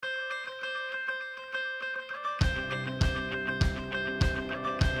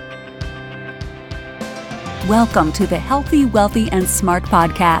Welcome to the Healthy, Wealthy, and Smart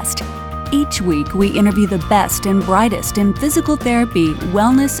podcast. Each week, we interview the best and brightest in physical therapy,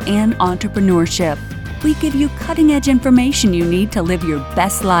 wellness, and entrepreneurship. We give you cutting-edge information you need to live your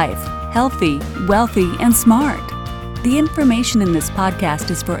best life, healthy, wealthy, and smart. The information in this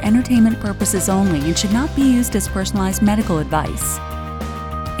podcast is for entertainment purposes only and should not be used as personalized medical advice.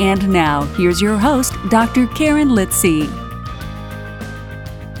 And now, here's your host, Dr. Karen Litzy.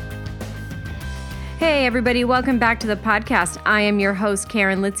 Hey everybody, welcome back to the podcast. I am your host,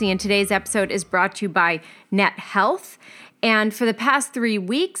 Karen Litzy, and today's episode is brought to you by Net Health. And for the past 3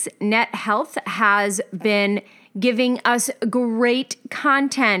 weeks, Net Health has been giving us great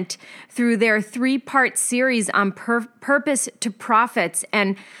content through their 3-part series on purpose to profits.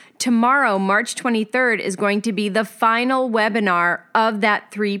 And tomorrow, March 23rd, is going to be the final webinar of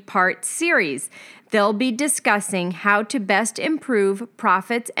that 3-part series. They'll be discussing how to best improve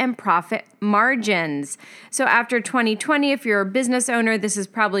profits and profit margins. So after 2020, if you're a business owner, this is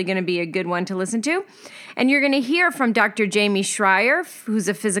probably going to be a good one to listen to. And you're going to hear from Dr. Jamie Schreier, who's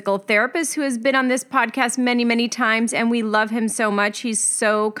a physical therapist who has been on this podcast many, many times, and we love him so much. He's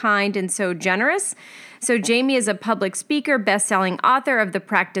so kind and so generous. So Jamie is a public speaker, best-selling author of The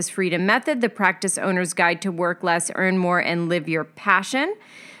Practice Freedom Method, The Practice Owner's Guide to Work Less, Earn More, and Live Your Passion.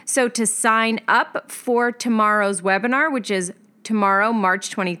 So to sign up for tomorrow's webinar, which is tomorrow, March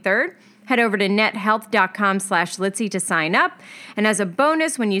 23rd, head over to nethealth.com/Litzy to sign up. And as a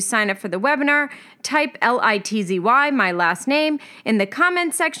bonus, when you sign up for the webinar, type Litzy, my last name, in the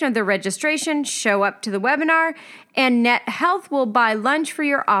comments section of the registration, show up to the webinar, and Net Health will buy lunch for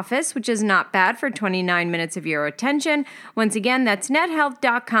your office, which is not bad for 29 minutes of your attention. Once again, that's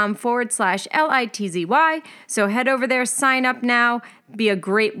nethealth.com/Litzy. So head over there, sign up now. Be a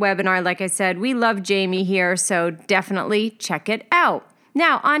great webinar. Like I said, we love Jamie here, so definitely check it out.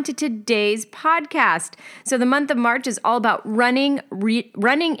 Now, on to today's podcast. So the month of March is all about running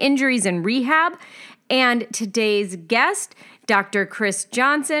injuries and rehab. And today's guest, Dr. Chris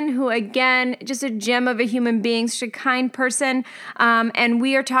Johnson, who, again, just a gem of a human being, such a kind person. And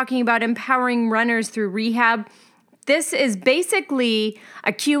we are talking about empowering runners through rehab. This is basically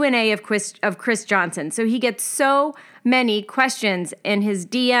a Q&A of Chris Johnson. So he gets so many questions in his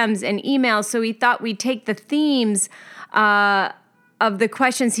DMs and emails. So we thought we'd take the themes of the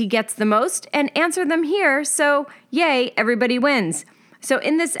questions he gets the most and answer them here. So yay, everybody wins. So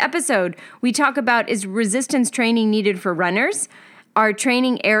in this episode, we talk about, is resistance training needed for runners? Are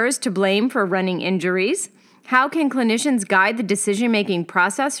training errors to blame for running injuries? How can clinicians guide the decision-making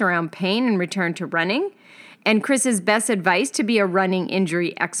process around pain and return to running? And Chris's best advice to be a running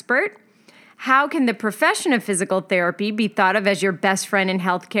injury expert. How can the profession of physical therapy be thought of as your best friend in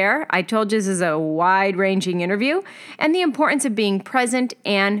healthcare? I told you this is a wide-ranging interview. And the importance of being present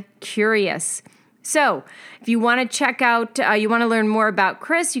and curious. So if you want to check out, you want to learn more about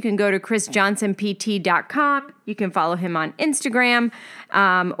Chris, you can go to chrisjohnsonpt.com. You can follow him on Instagram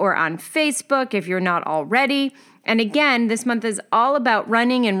or on Facebook if you're not already. And again, this month is all about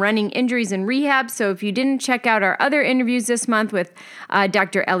running and running injuries and rehab. So if you didn't check out our other interviews this month with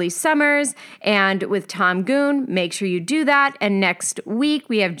Dr. Ellie Summers and with Tom Goon, make sure you do that. And next week,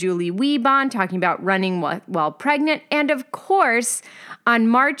 we have Julie Wiebe on talking about running while pregnant. And of course, on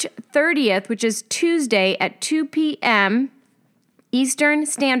March 30th, which is Tuesday at 2 p.m. Eastern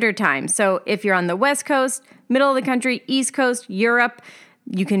Standard Time. So if you're on the West Coast, middle of the country, East Coast, Europe,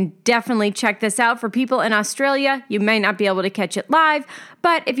 you can definitely check this out. For people in Australia, you may not be able to catch it live,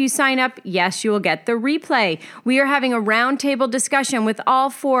 but if you sign up, yes, you will get the replay. We are having a roundtable discussion with all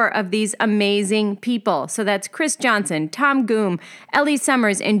 4 of these amazing people. So that's Chris Johnson, Tom Goom, Ellie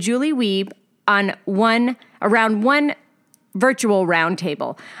Summers, and Julie Wiebe on around one virtual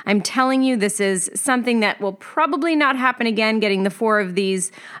roundtable. I'm telling you, this is something that will probably not happen again, getting the 4 of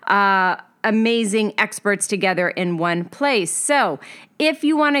these amazing experts together in one place. So if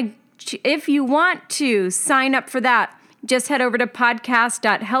you want to sign up for that, just head over to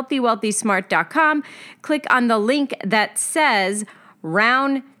podcast.healthywealthysmart.com, click on the link that says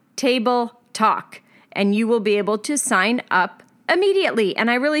Round Table Talk, and you will be able to sign up immediately. And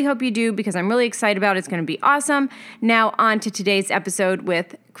I really hope you do, because I'm really excited about it. It's going to be awesome. Now on to today's episode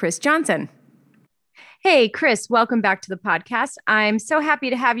with Chris Johnson. Hey, Chris, welcome back to the podcast. I'm so happy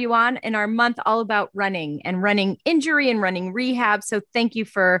to have you on in our month all about running and running injury and running rehab. So thank you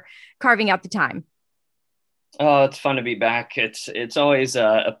for carving out the time. Oh, it's fun to be back. It's always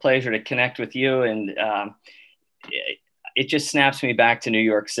a pleasure to connect with you. And it just snaps me back to New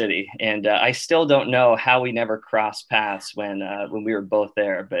York City. And I still don't know how we never crossed paths when we were both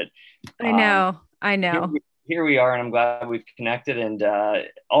there. But I know. Here we are, and I'm glad we've connected. And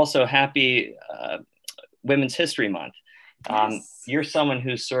also happy Women's History Month. Yes. You're someone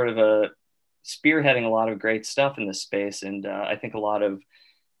who's sort of spearheading a lot of great stuff in this space. And I think a lot of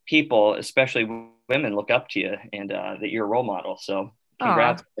people, especially women, look up to you, and that you're a role model. So Aw.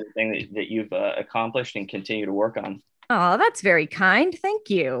 congrats on everything that you've accomplished and continue to work on. Oh, that's very kind. Thank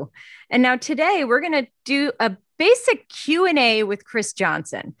you. And now today we're going to do a basic Q&A with Chris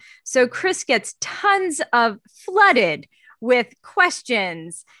Johnson. So Chris gets tons of flooded with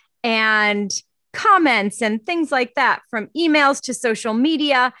questions and comments and things like that, from emails to social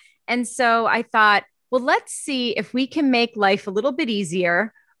media. And so I thought, well, let's see if we can make life a little bit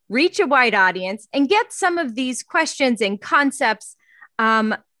easier, reach a wide audience, and get some of these questions and concepts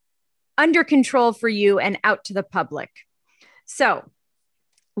under control for you and out to the public. So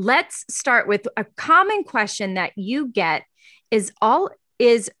let's start with a common question that you get is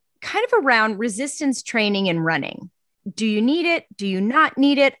kind of around resistance training and running. Do you need it? Do you not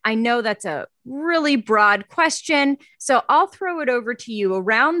need it? I know that's a really broad question, so I'll throw it over to you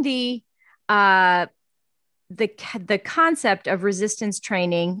around the concept of resistance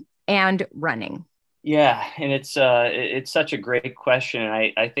training and running. Yeah, and it's such a great question.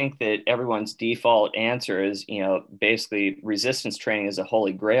 I think that everyone's default answer is, basically resistance training is a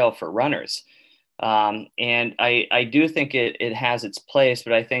holy grail for runners. And I do think it has its place,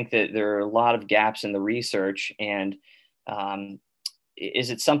 but I think that there are a lot of gaps in the research. And is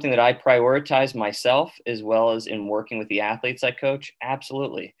it something that I prioritize myself as well as in working with the athletes I coach?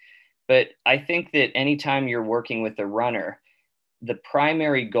 Absolutely. But I think that anytime you're working with a runner, the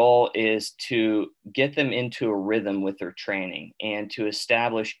primary goal is to get them into a rhythm with their training and to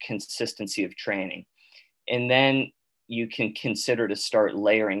establish consistency of training. And then you can consider to start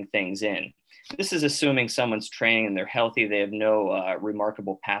layering things in. This is assuming someone's training and they're healthy, they have no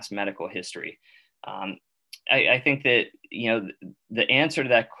remarkable past medical history. I think that, the answer to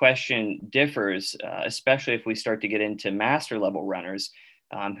that question differs, especially if we start to get into master level runners,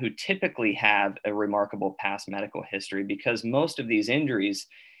 who typically have a remarkable past medical history, because most of these injuries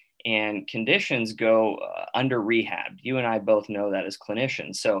and conditions go under rehab. You and I both know that as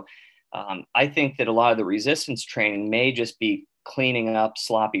clinicians. So I think that a lot of the resistance training may just be cleaning up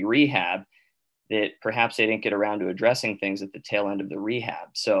sloppy rehab that perhaps they didn't get around to addressing things at the tail end of the rehab.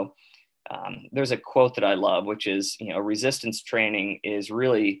 So there's a quote that I love, which is, resistance training is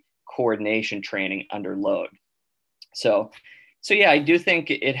really coordination training under load. So yeah, I do think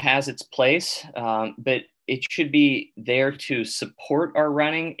it has its place, but it should be there to support our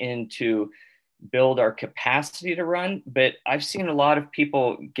running and to build our capacity to run. But I've seen a lot of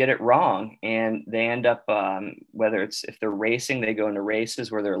people get it wrong, and they end up, whether it's if they're racing, they go into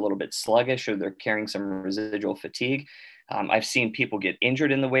races where they're a little bit sluggish or they're carrying some residual fatigue. I've seen people get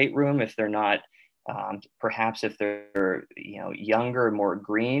injured in the weight room if they're not, perhaps if they're younger, more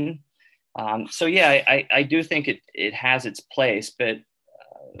green. So yeah, I do think it has its place, but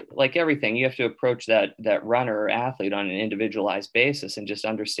like everything, you have to approach that runner or athlete on an individualized basis and just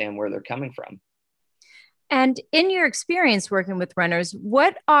understand where they're coming from. And in your experience working with runners,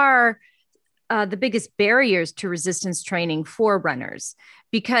 what are the biggest barriers to resistance training for runners?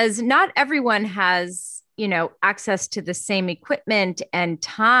 Because not everyone has, access to the same equipment and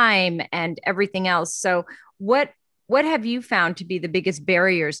time and everything else. So what have you found to be the biggest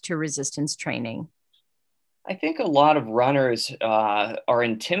barriers to resistance training? I think a lot of runners are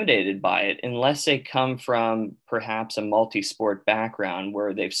intimidated by it unless they come from perhaps a multi-sport background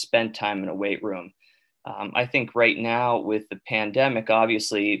where they've spent time in a weight room. I think right now with the pandemic,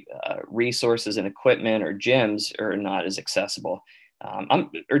 obviously resources and equipment or gyms are not as accessible.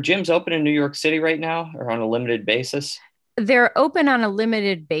 Are gyms open in New York City right now or on a limited basis? They're open on a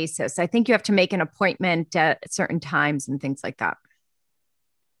limited basis. I think you have to make an appointment at certain times and things like that.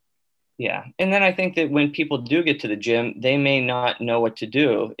 Yeah. And then I think that when people do get to the gym, they may not know what to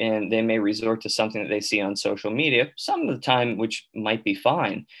do and they may resort to something that they see on social media some of the time, which might be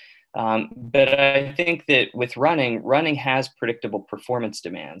fine. But I think that with running has predictable performance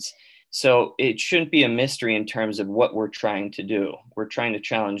demands. So it shouldn't be a mystery in terms of what we're trying to do. We're trying to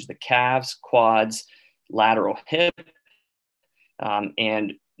challenge the calves, quads, lateral hip,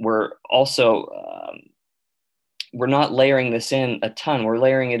 and we're also we're not layering this in a ton. We're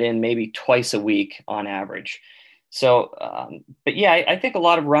layering it in maybe twice a week on average. So, but yeah, I think a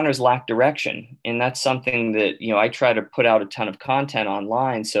lot of runners lack direction, and that's something that I try to put out a ton of content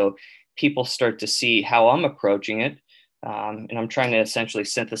online so people start to see how I'm approaching it. And I'm trying to essentially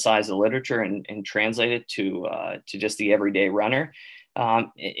synthesize the literature and translate it to just the everyday runner.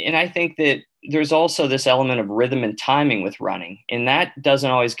 And I think that there's also this element of rhythm and timing with running, and that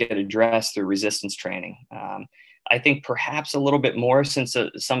doesn't always get addressed through resistance training. I think perhaps a little bit more since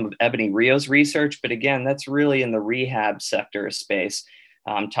some of Ebony Rio's research, but again, that's really in the rehab sector space,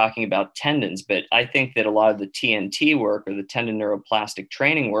 talking about tendons. But I think that a lot of the TNT work, or the tendon neuroplastic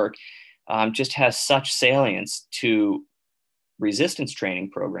training work, just has such salience to resistance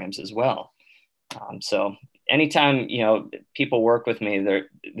training programs as well. So anytime, people work with me,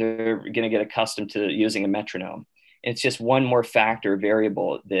 they're going to get accustomed to using a metronome. It's just one more factor,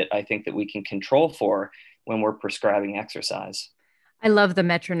 variable that I think that we can control for when we're prescribing exercise. I love the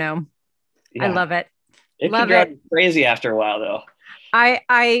metronome. Yeah. I love it. It can drive you crazy after a while, though.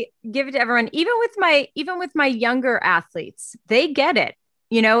 I give it to everyone, even with my younger athletes, they get it,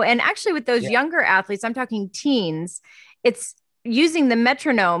 and actually with those younger athletes, I'm talking teens, it's using the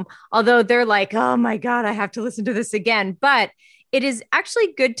metronome, although they're like, oh my God, I have to listen to this again. But it is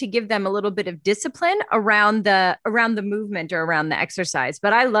actually good to give them a little bit of discipline around the movement or around the exercise.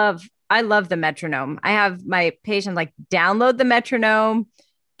 But I love the metronome. I have my patients like download the metronome,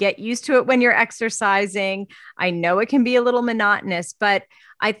 get used to it when you're exercising. I know it can be a little monotonous, but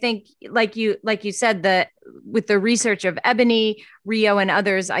I think like you said, that with the research of Ebony, Rio, and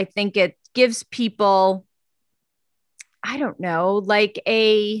others, I think it gives people, I don't know, like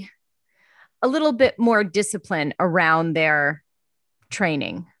a little bit more discipline around their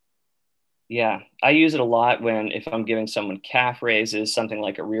training. Yeah, I use it a lot if I'm giving someone calf raises, something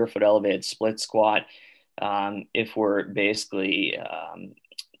like a rear foot elevated split squat. If we're basically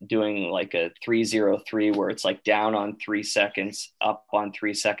doing like a 3-0-3 where it's like down on 3 seconds, up on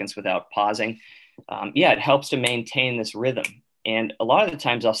 3 seconds without pausing. It helps to maintain this rhythm. And a lot of the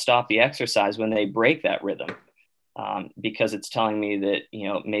times I'll stop the exercise when they break that rhythm, because it's telling me that,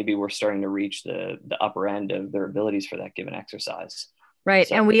 maybe we're starting to reach the upper end of their abilities for that given exercise. Right.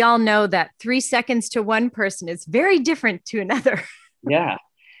 So, and we all know that 3 seconds to one person is very different to another. Yeah.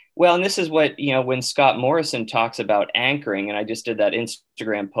 Well, and this is what, when Scott Morrison talks about anchoring, and I just did that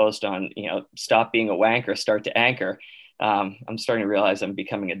Instagram post on, stop being a wanker, start to anchor. I'm starting to realize I'm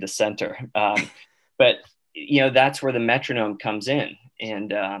becoming a dissenter. But, that's where the metronome comes in.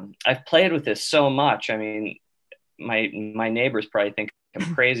 And I've played with this so much. I mean, my neighbors probably think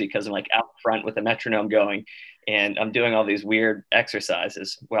I'm crazy because I'm like out front with a metronome going and I'm doing all these weird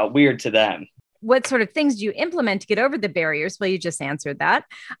exercises. Well, weird to them. What sort of things do you implement to get over the barriers? Well, you just answered that.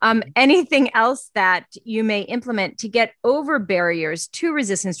 Anything else that you may implement to get over barriers to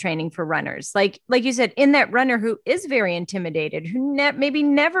resistance training for runners? Like you said, in that runner who is very intimidated, who maybe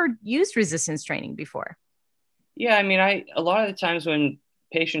never used resistance training before. Yeah. I mean, a lot of the times when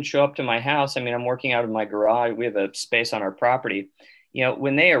patients show up to my house, I mean, I'm working out of my garage. We have a space on our property.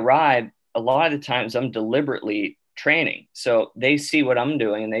 When they arrive, a lot of the times I'm deliberately training. So they see what I'm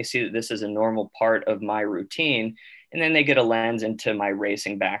doing and they see that this is a normal part of my routine. And then they get a lens into my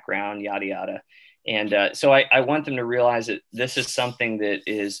racing background, yada, yada. And so I want them to realize that this is something that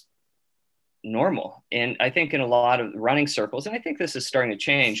is normal. And I think in a lot of running circles, and I think this is starting to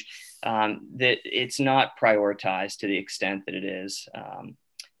change, that it's not prioritized to the extent that it is.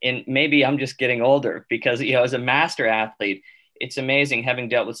 And maybe I'm just getting older because, as a master athlete, it's amazing having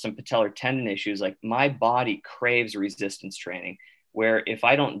dealt with some patellar tendon issues. Like my body craves resistance training, where if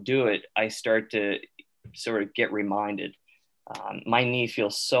I don't do it, I start to sort of get reminded. My knee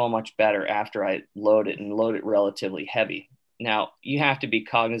feels so much better after I load it and load it relatively heavy. Now, you have to be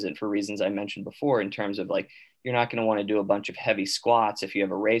cognizant for reasons I mentioned before in terms of like, you're not going to want to do a bunch of heavy squats if you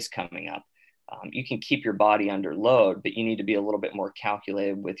have a race coming up. You can keep your body under load, but you need to be a little bit more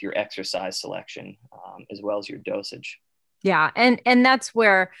calculated with your exercise selection, as well as your dosage. Yeah. And that's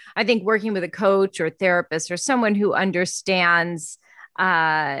where I think working with a coach or therapist or someone who understands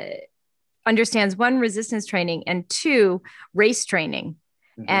one, resistance training, and two, race training,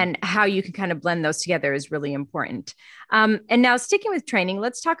 and how you can kind of blend those together is really important. And now sticking with training,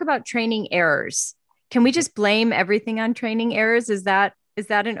 let's talk about training errors. Can we just blame everything on training errors? Is that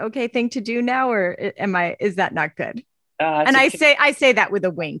an okay thing to do now, or is that not good? And I say that with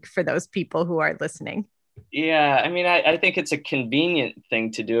a wink for those people who are listening. Yeah, I mean, I think it's a convenient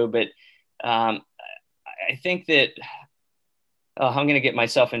thing to do, but I think that I'm going to get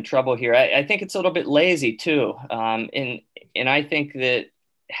myself in trouble here. I think it's a little bit lazy too, and I think that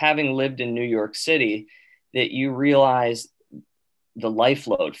having lived in New York City, that you realize the life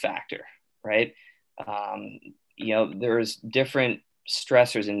load factor, right? There's different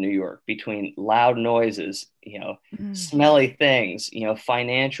stressors in New York between loud noises, smelly things,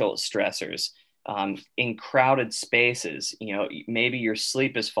 financial stressors. In crowded spaces, maybe your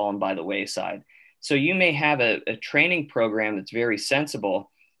sleep has fallen by the wayside. So you may have a training program that's very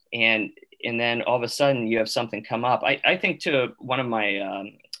sensible, and then all of a sudden you have something come up. I think to one of my,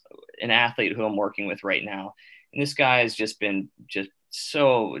 an athlete who I'm working with right now, And this guy has just been just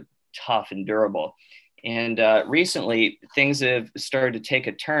so tough and durable. And recently, things have started to take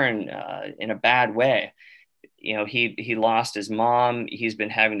a turn in a bad way. He lost his mom. He's been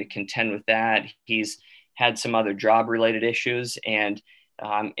having to contend with that. He's had some other job related issues, and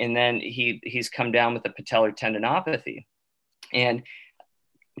then he's come down with a patellar tendinopathy, and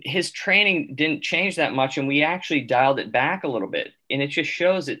his training didn't change that much, and we actually dialed it back a little bit. And it just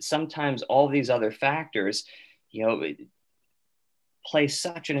shows that sometimes all these other factors, play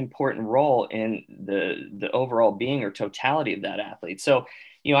such an important role in the overall being or totality of that athlete. So,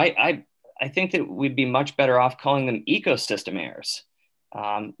 I think that we'd be much better off calling them ecosystem errors,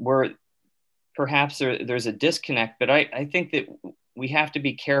 where perhaps there's a disconnect, but I think that we have to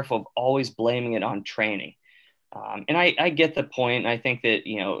be careful of always blaming it on training. And I get the point. I think that,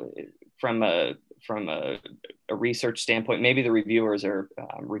 from a research standpoint, maybe the reviewers are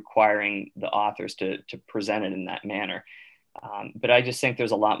requiring the authors to present it in that manner. But I just think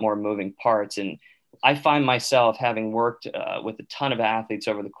there's a lot more moving parts. And I find myself, having worked with a ton of athletes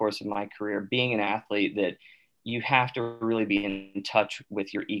over the course of my career, being an athlete, that you have to really be in touch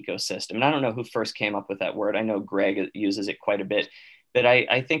with your ecosystem. And I don't know who first came up with that word. I know Greg uses it quite a bit, but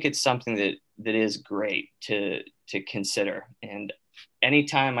I think it's something that is great to consider. And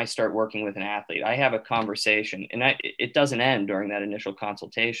anytime I start working with an athlete, I have a conversation, and it doesn't end during that initial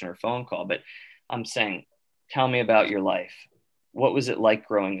consultation or phone call, but I'm saying, tell me about your life. What was it like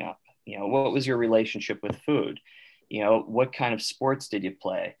growing up? What was your relationship with food? What kind of sports did you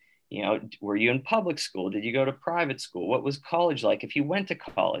play? Were you in public school? Did you go to private school? What was college like? If you went to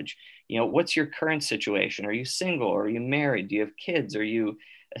college, what's your current situation? Are you single? Are you married? Do you have kids? Are you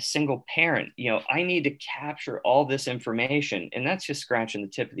a single parent? I need to capture all this information, and that's just scratching the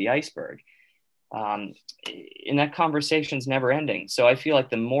tip of the iceberg. And that conversation's never ending. So I feel like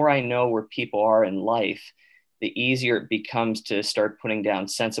the more I know where people are in life, the easier it becomes to start putting down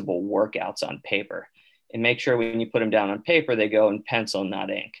sensible workouts on paper, and make sure when you put them down on paper, they go in pencil, not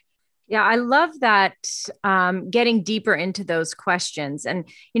ink. Yeah, I love that, getting deeper into those questions. And,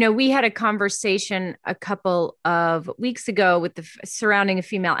 we had a conversation a couple of weeks ago with surrounding a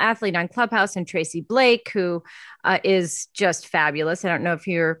female athlete on Clubhouse, and Tracy Blake, who is just fabulous. I don't know if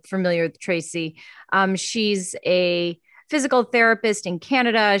you're familiar with Tracy. She's a physical therapist in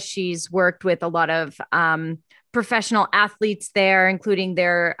Canada. She's worked with a lot of professional athletes there, including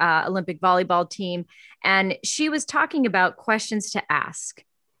their Olympic volleyball team. And she was talking about questions to ask.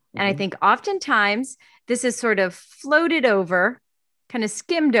 And I think oftentimes this is sort of floated over, kind of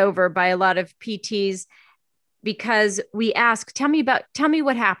skimmed over by a lot of PTs, because we ask, tell me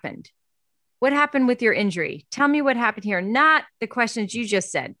what happened. What happened with your injury? Tell me what happened here. Not the questions you just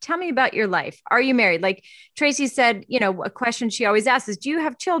said. Tell me about your life. Are you married? Like Tracy said, a question she always asks is, do you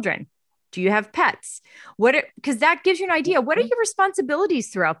have children? Do you have pets? Because that gives you an idea. What are your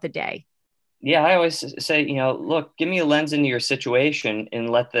responsibilities throughout the day? Yeah, I always say, look, give me a lens into your situation and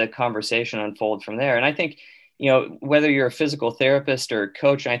let the conversation unfold from there. And I think, whether you're a physical therapist or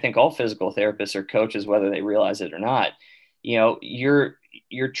coach, and I think all physical therapists are coaches, whether they realize it or not, you're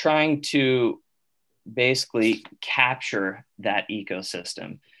trying to basically capture that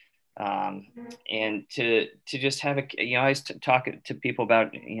ecosystem. And to just have I always talk to people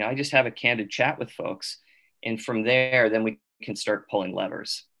about, I just have a candid chat with folks. And from there, then we can start pulling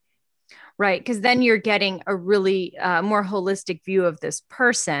levers. Right. Because then you're getting a really more holistic view of this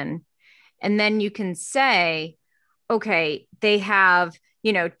person. And then you can say, okay, they have,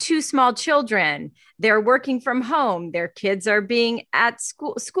 2 small children. They're working from home. Their kids are being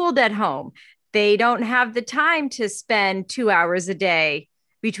schooled at home. They don't have the time to spend 2 hours a day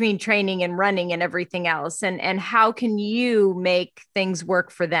between training and running and everything else. And how can you make things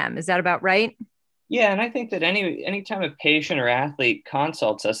work for them? Is that about right? Yeah, and I think that anytime a patient or athlete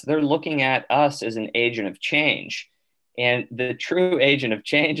consults us, they're looking at us as an agent of change. And the true agent of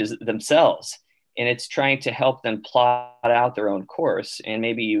change is themselves. And it's trying to help them plot out their own course. And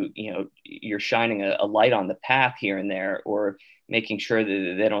maybe you're shining a light on the path here and there, or making sure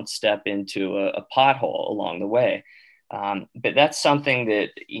that they don't step into a pothole along the way. But that's something that,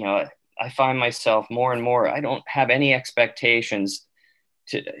 I find myself more and more, I don't have any expectations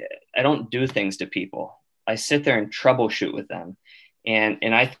I don't do things to people. I sit there and troubleshoot with them.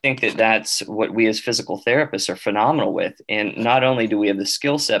 And I think that that's what we as physical therapists are phenomenal with. And not only do we have the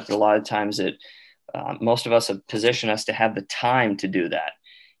skill set, but a lot of times most of us have positioned us to have the time to do that.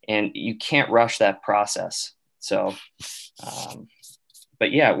 And you can't rush that process. So,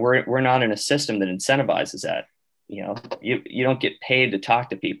 but yeah, we're not in a system that incentivizes that. You don't get paid to talk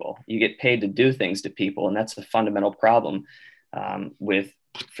to people. You get paid to do things to people. And that's the fundamental problem with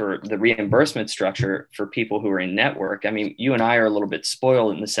for the reimbursement structure for people who are in network. I mean, you and I are a little bit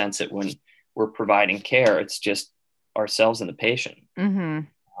spoiled in the sense that when we're providing care, it's just ourselves and the patient. Mm-hmm.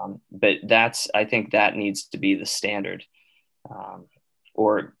 But I think that needs to be the standard,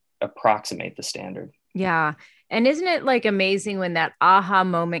 or approximate the standard. Yeah. And isn't it like amazing when that aha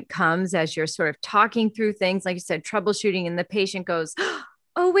moment comes as you're sort of talking through things, like you said, troubleshooting, and the patient goes,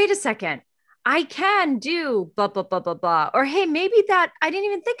 oh, wait a second, I can do blah, blah, blah, blah, blah. Or, hey, maybe that, I didn't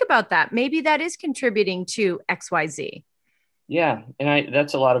even think about that. Maybe that is contributing to XYZ. Yeah. And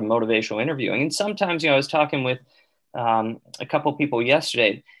that's a lot of motivational interviewing. And sometimes, I was talking with a couple of people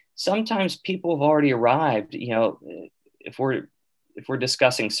yesterday. Sometimes people have already arrived, if we're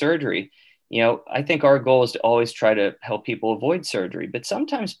discussing surgery, I think our goal is to always try to help people avoid surgery, but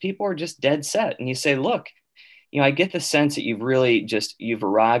sometimes people are just dead set, and you say, look, I get the sense that you've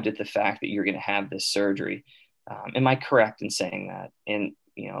arrived at the fact that you're going to have this surgery. Am I correct in saying that? And,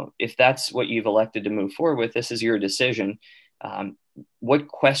 if that's what you've elected to move forward with, this is your decision. What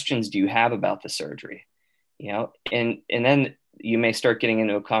questions do you have about the surgery? And then you may start getting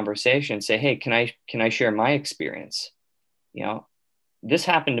into a conversation and say, hey, can I share my experience? This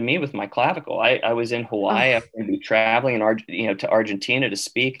happened to me with my clavicle. I was in Hawaii. I was going to be traveling to Argentina to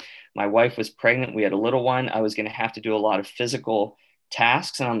speak. My wife was pregnant. We had a little one. I was going to have to do a lot of physical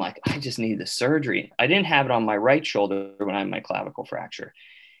tasks. And I'm like, I just need the surgery. I didn't have it on my right shoulder when I had my clavicle fracture.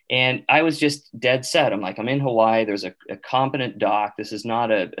 And I was just dead set. I'm like, I'm in Hawaii. There's a competent doc. This is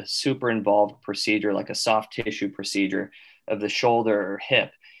not a super involved procedure, like a soft tissue procedure of the shoulder or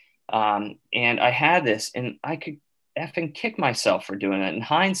hip. And I had this, and I could effing kick myself for doing that in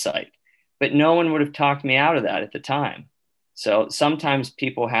hindsight, but no one would have talked me out of that at the time. So sometimes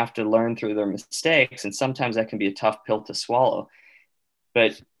people have to learn through their mistakes, and sometimes that can be a tough pill to swallow,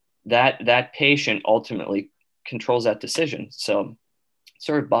 but that patient ultimately controls that decision. So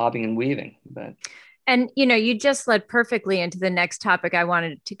sort of bobbing and weaving, and you just led perfectly into the next topic I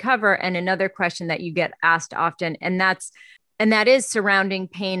wanted to cover, and another question that you get asked often, and that is surrounding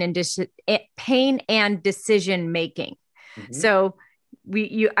pain and decision making. Mm-hmm. So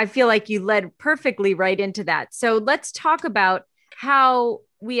I feel like you led perfectly right into that. So let's talk about how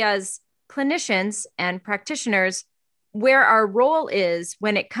we as clinicians and practitioners, where our role is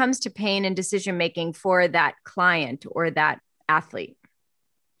when it comes to pain and decision making for that client or that athlete.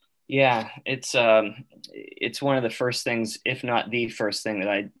 Yeah, it's one of the first things, if not the first thing, that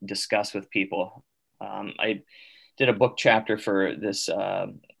I discuss with people. I did a book chapter for this.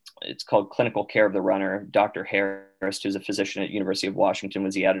 It's called Clinical Care of the Runner. Dr. Harris, who's a physician at University of Washington,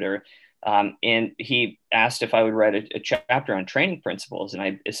 was the editor. And he asked if I would write a chapter on training principles. And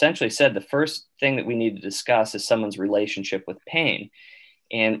I essentially said the first thing that we need to discuss is someone's relationship with pain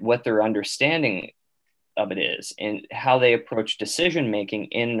and what their understanding of it is and how they approach decision-making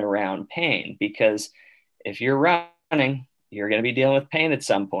in and around pain. Because if you're running, you're going to be dealing with pain at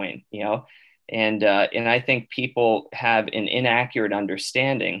some point, And I think people have an inaccurate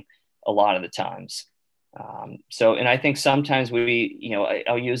understanding a lot of the times. And I think sometimes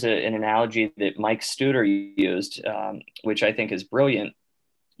I'll use an analogy that Mike Studer used, which I think is brilliant.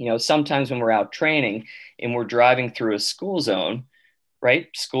 Sometimes when we're out training and we're driving through a school zone, right?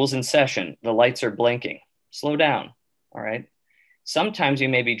 School's in session, the lights are blinking, slow down. All right. Sometimes you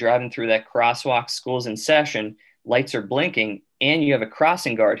may be driving through that crosswalk, school's in session, lights are blinking, and you have a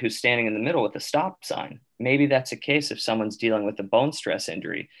crossing guard who's standing in the middle with a stop sign. Maybe that's a case if someone's dealing with a bone stress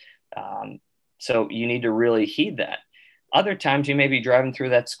injury. So you need to really heed that. Other times you may be driving through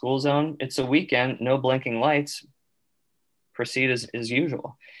that school zone. It's a weekend, no blinking lights, proceed as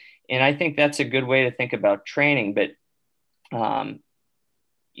usual. And I think that's a good way to think about training. But,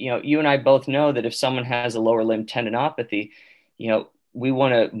 you and I both know that if someone has a lower limb tendinopathy, we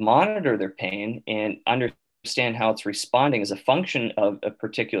want to monitor their pain and understand how it's responding as a function of a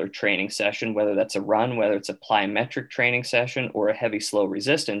particular training session, whether that's a run, whether it's a plyometric training session or a heavy, slow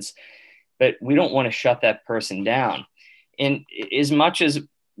resistance. But we don't want to shut that person down. And as much as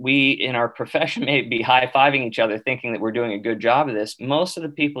we in our profession may be high-fiving each other, thinking that we're doing a good job of this, most of the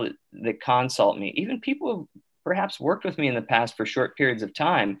people that consult me, even people who perhaps worked with me in the past for short periods of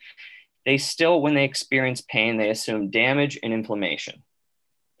time, they still, when they experience pain, they assume damage and inflammation.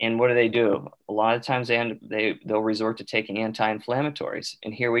 And what do? A lot of times they'll resort to taking anti-inflammatories.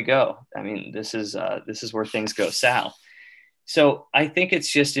 And here we go. I mean, this is where things go south. So I think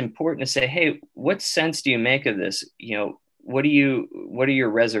it's just important to say, hey, what sense do you make of this? What are your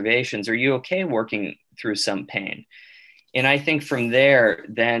reservations? Are you okay working through some pain? And I think from there,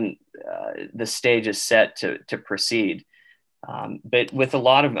 then the stage is set to proceed. But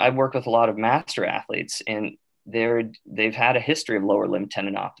I work with a lot of master athletes, and they've had a history of lower limb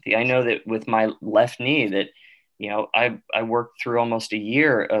tendinopathy. I know that with my left knee that, I worked through almost a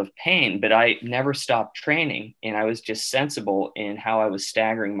year of pain, but I never stopped training. And I was just sensible in how I was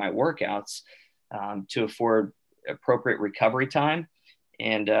staggering my workouts to afford appropriate recovery time.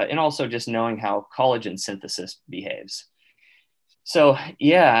 And also just knowing how collagen synthesis behaves. So,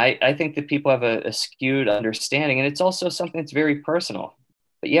 yeah, I think that people have a skewed understanding, and it's also something that's very personal.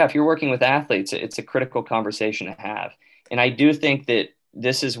 But yeah, if you're working with athletes, it's a critical conversation to have. And I do think that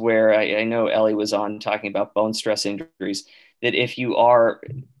this is where I know Ellie was on talking about bone stress injuries, that if you are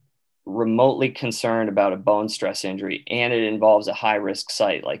remotely concerned about a bone stress injury and it involves a high risk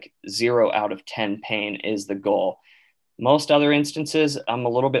site, like 0 out of 10 pain is the goal. Most other instances, I'm a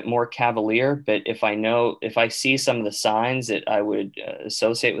little bit more cavalier, but if I see some of the signs that I would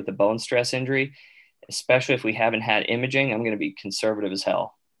associate with the bone stress injury, especially if we haven't had imaging, I'm going to be conservative as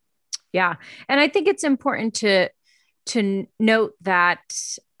hell. Yeah. And I think it's important to note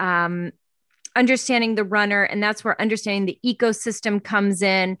that understanding the runner, and that's where understanding the ecosystem comes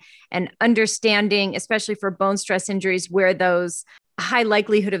in, and understanding, especially for bone stress injuries, where those high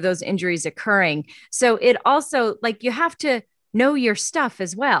likelihood of those injuries occurring. So it also, like, you have to know your stuff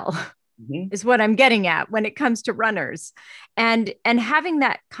as well. Is what I'm getting at when it comes to runners. And having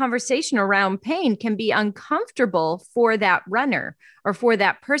that conversation around pain can be uncomfortable for that runner or for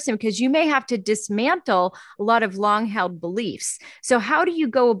that person, because you may have to dismantle a lot of long held beliefs. So how do you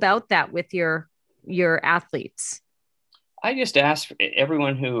go about that with your athletes? I just ask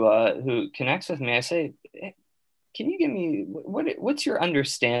everyone who connects with me, I say, can you give me what's your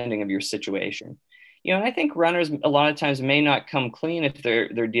understanding of your situation? And I think runners a lot of times may not come clean if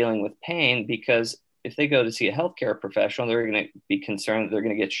they're dealing with pain, because if they go to see a healthcare professional, they're going to be concerned that they're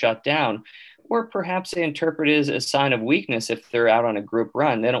going to get shut down, or perhaps they interpret it as a sign of weakness if they're out on a group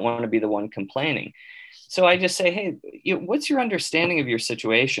run. They don't want to be the one complaining. So I just say, hey, what's your understanding of your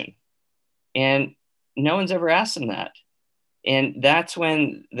situation? And no one's ever asked them that. And that's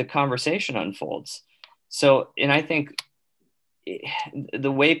when the conversation unfolds. So, and I think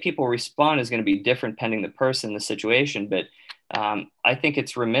the way people respond is going to be different depending the person, the situation. But I think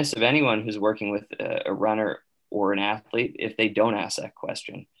it's remiss of anyone who's working with a runner or an athlete if they don't ask that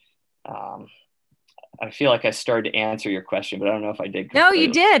question. I feel like I started to answer your question, but I don't know if I did. No, you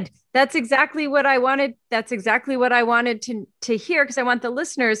did. That's exactly what I wanted. That's exactly what I wanted to hear, because I want the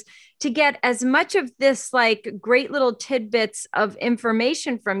listeners to get as much of this, like, great little tidbits of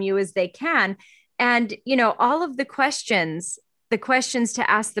information from you as they can. And, all of the questions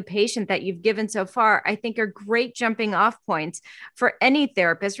to ask the patient that you've given so far, I think are great jumping off points for any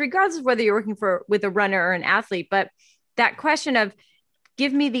therapist, regardless of whether you're working with a runner or an athlete. But that question of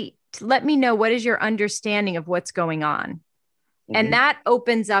let me know, what is your understanding of what's going on? And that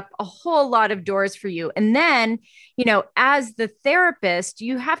opens up a whole lot of doors for you. And then, as the therapist,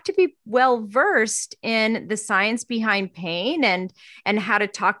 you have to be well versed in the science behind pain and how to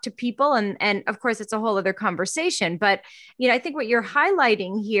talk to people. And of course, it's a whole other conversation. But, I think what you're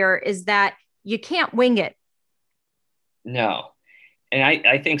highlighting here is that you can't wing it. No. And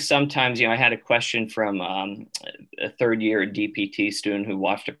I think sometimes, I had a question from a third year DPT student who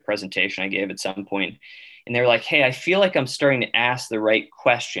watched a presentation I gave at some point. And they're like, hey, I feel like I'm starting to ask the right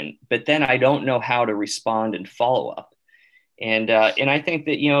question, but then I don't know how to respond and follow up. And I think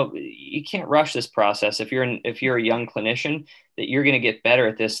that, you can't rush this process. If you're a young clinician, that you're going to get better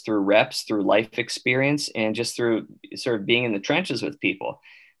at this through reps, through life experience, and just through sort of being in the trenches with people.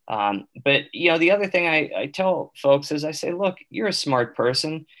 But, the other thing I tell folks is I say, look, you're a smart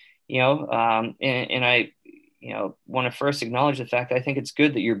person, and I, want to first acknowledge the fact that I think it's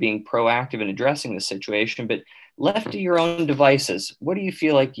good that you're being proactive in addressing the situation, but left to your own devices, what do you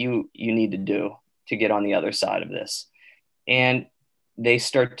feel like you need to do to get on the other side of this? And they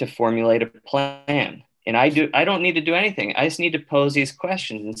start to formulate a plan. And I don't need to do anything. I just need to pose these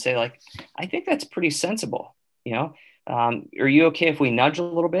questions and say, like, I think that's pretty sensible. Are you okay if we nudge a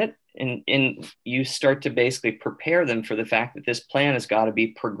little bit? And you start to basically prepare them for the fact that this plan has got to be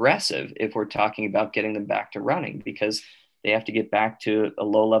progressive if we're talking about getting them back to running, because they have to get back to a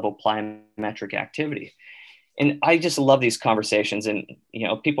low-level plyometric activity. And I just love these conversations. And,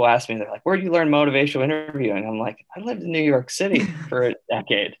 people ask me, they're like, where do you learn motivational interviewing? I'm like, I lived in New York City for a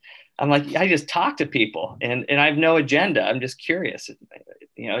decade. I'm like, I just talk to people and I have no agenda. I'm just curious.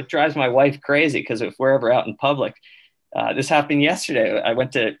 It drives my wife crazy because if we're ever out in public, this happened yesterday. I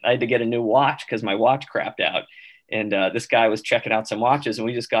had to get a new watch because my watch crapped out. And this guy was checking out some watches and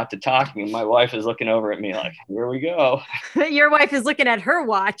we just got to talking. And my wife is looking over at me like, here we go. Your wife is looking at her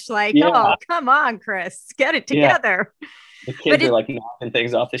watch like, yeah. Oh, come on, Chris, get it together. Yeah. The kids are like knocking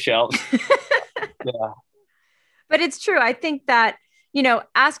things off the shelves. Yeah. But it's true. I think that,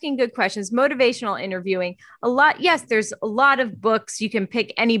 asking good questions, motivational interviewing, yes, there's a lot of books. You can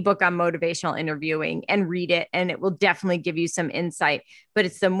pick any book on motivational interviewing and read it, and it will definitely give you some insight. But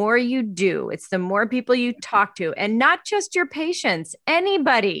it's the more you do, it's the more people you talk to, and not just your patients,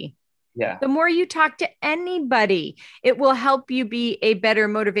 anybody. Yeah. The more you talk to anybody, it will help you be a better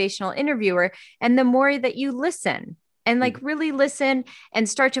motivational interviewer. And the more that you listen and really listen and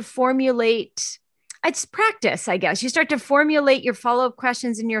start to formulate, it's practice, I guess. You start to formulate your follow-up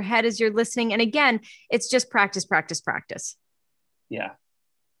questions in your head as you're listening. And again, it's just practice, practice, practice. Yeah.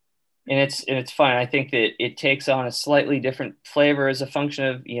 And it's fun. I think that it takes on a slightly different flavor as a function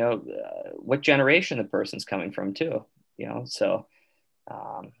of, what generation the person's coming from too, so,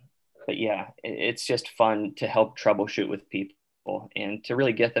 but yeah, it's just fun to help troubleshoot with people and to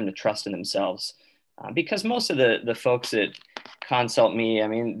really get them to trust in themselves. Because most of the folks that consult me, I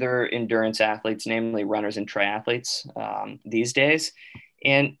mean, they're endurance athletes, namely runners and triathletes these days,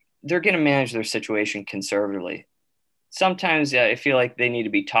 and they're going to manage their situation conservatively. Sometimes I feel like they need to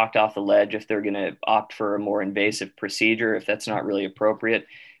be talked off the ledge if they're going to opt for a more invasive procedure, if that's not really appropriate,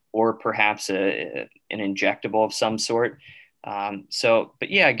 or perhaps an injectable of some sort.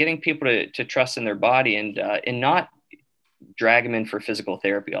 But yeah, getting people to trust in their body and not drag them in for physical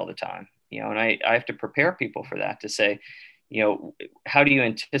therapy all the time, and I have to prepare people for that, to say, how do you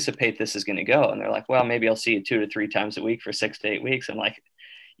anticipate this is going to go? And they're like, well, maybe I'll see you 2 to 3 times a week for 6 to 8 weeks. I'm like,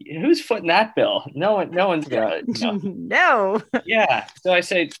 who's footing that bill? No one's gonna, No. Yeah. So I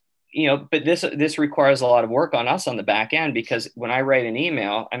say, but this requires a lot of work on us on the back end, because when I write an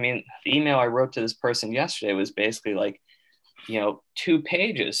email, I mean, the email I wrote to this person yesterday was basically like, 2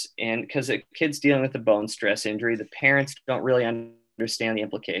 pages. And because the kid's dealing with a bone stress injury, the parents don't really understand the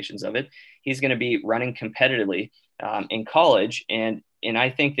implications of it. He's going to be running competitively in college. And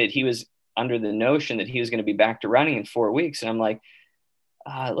I think that he was under the notion that he was going to be back to running in 4 weeks. And I'm like,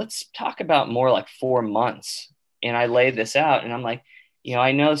 let's talk about more like 4 months. And I laid this out, and I'm like,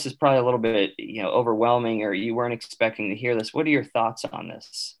 I know this is probably a little bit, overwhelming, or you weren't expecting to hear this. What are your thoughts on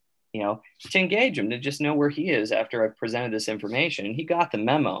this? To engage him, to just know where he is after I've presented this information. And he got the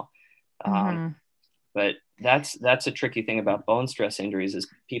memo. But that's a tricky thing about bone stress injuries, is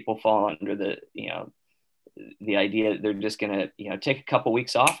people fall under the idea that they're just going to, take a couple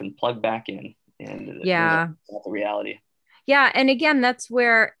weeks off and plug back in. And that's not the reality. Yeah. And again, that's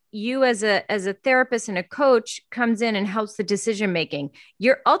where you as a therapist and a coach comes in and helps the decision making.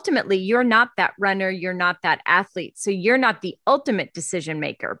 You're not that runner, you're not that athlete. So you're not the ultimate decision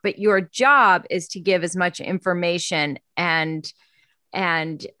maker, but your job is to give as much information and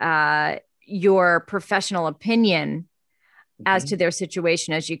your professional opinion as to their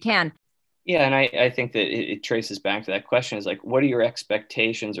situation as you can. Yeah. And I think that it traces back to that question, is like, what are your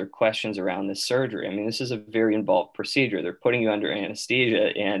expectations or questions around this surgery? I mean, this is a very involved procedure. They're putting you under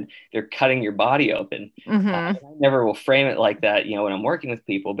anesthesia and they're cutting your body open. I never will frame it like that, when I'm working with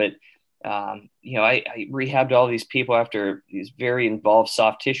people, but I rehabbed all these people after these very involved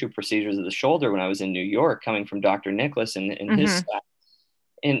soft tissue procedures of the shoulder when I was in New York, coming from Dr. Nicholas and his staff.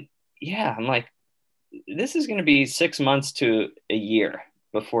 And yeah, I'm like, this is going to be 6 months to a year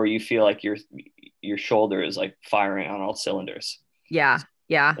before you feel like your shoulder is like firing on all cylinders. Yeah.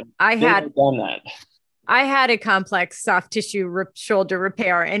 I had a complex soft tissue shoulder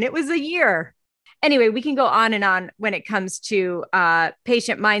repair, and it was a year. Anyway, we can go on and on when it comes to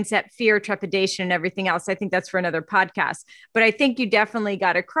patient mindset, fear, trepidation, and everything else. I think that's for another podcast. But I think you definitely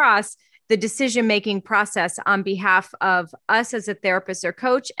got across the decision-making process on behalf of us as a therapist or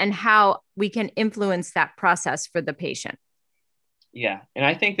coach, and how we can influence that process for the patient. Yeah. And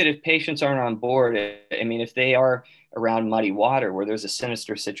I think that if patients aren't on board, I mean, if they are around muddy water where there's a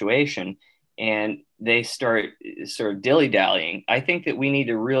sinister situation and they start sort of dilly-dallying, I think that we need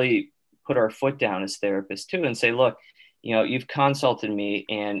to really put our foot down as therapists too and say, look, you've consulted me,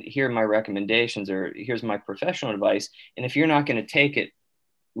 and here are my recommendations, or here's my professional advice. And if you're not going to take it,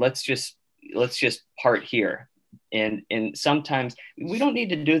 let's just part here. And sometimes we don't need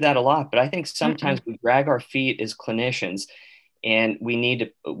to do that a lot, but I think sometimes we drag our feet as clinicians. And we need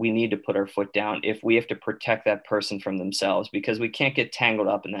to put our foot down if we have to protect that person from themselves, because we can't get tangled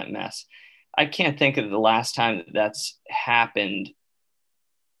up in that mess. I can't think of the last time that's happened,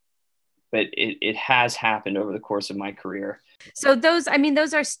 but it has happened over the course of my career. So those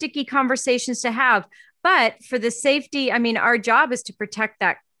are sticky conversations to have, but for the safety, our job is to protect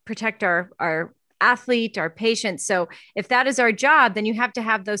our athlete, our patient. So if that is our job, then you have to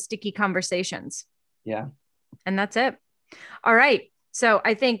have those sticky conversations. Yeah. And that's it. All right. So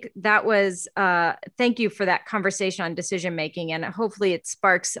I think that was, thank you for that conversation on decision making. And hopefully it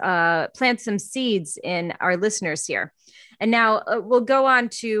sparks, plants some seeds in our listeners here. And now we'll go on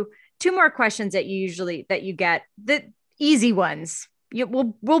to two more questions that you get, the easy ones.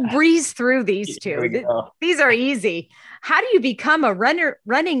 We'll breeze through these two. These are easy. How do you become a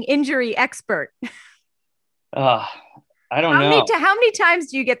running injury expert? I don't know. How many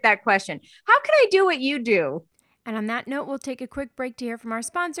times do you get that question? How can I do what you do? And on that note, we'll take a quick break to hear from our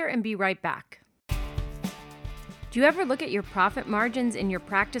sponsor and be right back. Do you ever look at your profit margins in your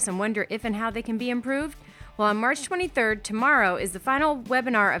practice and wonder if and how they can be improved? Well, on March 23rd, tomorrow, is the final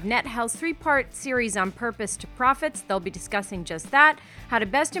webinar of Net Health's 3-part series on Purpose to Profits. They'll be discussing just that, how to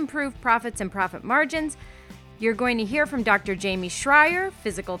best improve profits and profit margins. You're going to hear from Dr. Jamie Schreier,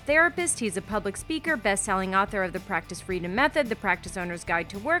 physical therapist. He's a public speaker, best-selling author of The Practice Freedom Method, The Practice Owner's Guide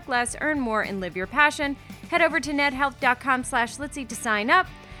to Work Less, Earn More, and Live Your Passion. Head over to nethealth.com/Litzy to sign up.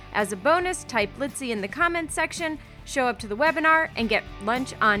 As a bonus, type Litzy in the comments section, show up to the webinar, and get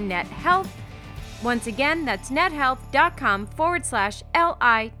lunch on Net Health. Once again, that's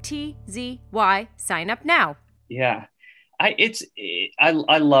nethealth.com/LITZY. Sign up now. Yeah, I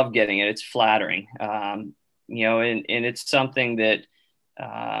love getting it. It's flattering. And it's something that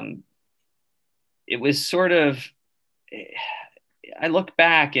it was sort of, I look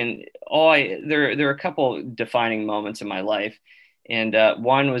back and there are a couple defining moments in my life. And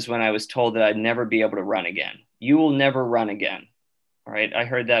one was when I was told that I'd never be able to run again. You will never run again. All right. I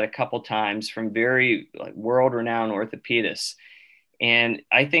heard that a couple times from very world-renowned orthopedists. And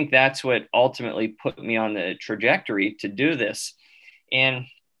I think that's what ultimately put me on the trajectory to do this. And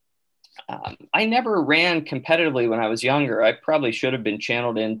I never ran competitively when I was younger. I probably should have been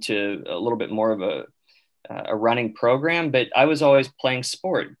channeled into a little bit more of a running program, but I was always playing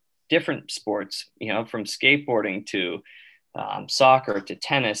different sports, from skateboarding to soccer, to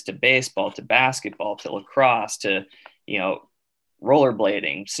tennis, to baseball, to basketball, to lacrosse, to,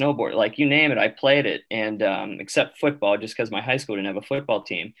 rollerblading, snowboard, like you name it, I played it. And except football, just because my high school didn't have a football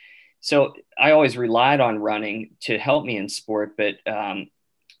team. So I always relied on running to help me in sport, but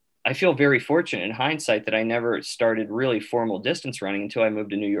I feel very fortunate in hindsight that I never started really formal distance running until I moved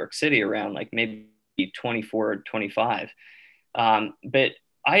to New York City around like maybe 24 or 25. But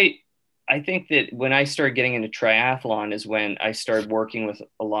I think that when I started getting into triathlon is when I started working with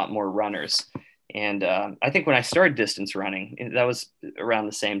a lot more runners. And I think when I started distance running, that was around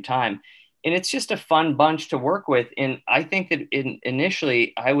the same time. And it's just a fun bunch to work with. And I think that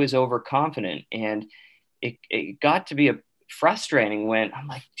initially I was overconfident, and it got to be frustrating when I'm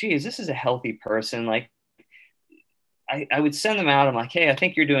like, geez, this is a healthy person. Like I would send them out. I'm like, hey, I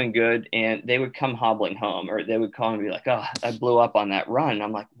think you're doing good. And they would come hobbling home, or they would call and be like, oh, I blew up on that run. And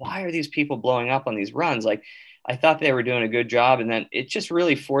I'm like, why are these people blowing up on these runs? Like, I thought they were doing a good job. And then it just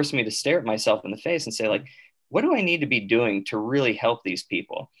really forced me to stare at myself in the face and say, like, what do I need to be doing to really help these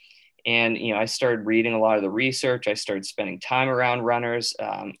people? And, I started reading a lot of the research. I started spending time around runners.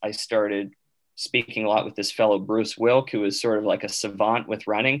 I started speaking a lot with this fellow, Bruce Wilk, who is sort of like a savant with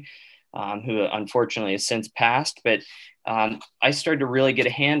running, who unfortunately has since passed. But I started to really get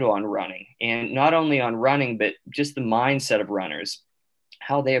a handle on running, and not only on running, but just the mindset of runners,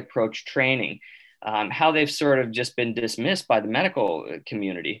 how they approach training, how they've sort of just been dismissed by the medical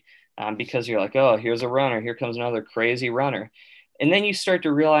community because you're like, oh, here's a runner. Here comes another crazy runner. And then you start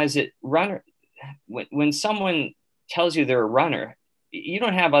to realize that when someone tells you they're a runner, you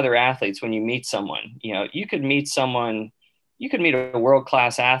don't have other athletes when you meet someone. You could meet a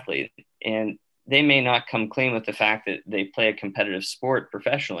world-class athlete, and they may not come clean with the fact that they play a competitive sport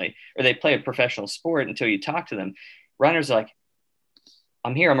professionally, or they play a professional sport until you talk to them. Runners are like,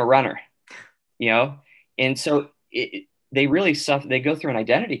 I'm here, I'm a runner, And so they really suffer. They go through an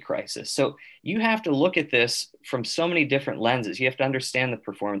identity crisis. So you have to look at this from so many different lenses. You have to understand the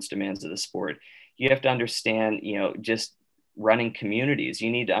performance demands of the sport. You have to understand, just running communities.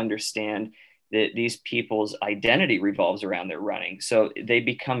 You need to understand that these people's identity revolves around their running. So they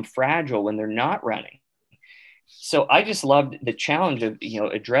become fragile when they're not running. So I just loved the challenge of,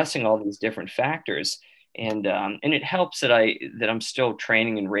 addressing all these different factors. And it helps that I'm still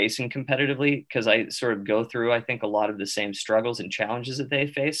training and racing competitively, because I sort of go through, I think, a lot of the same struggles and challenges that they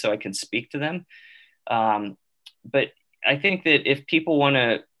face, so I can speak to them. But I think that if people want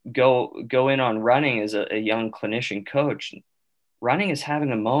to go in on running as a young clinician coach, running is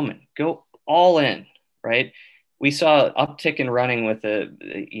having a moment. Go all in, right? We saw an uptick in running with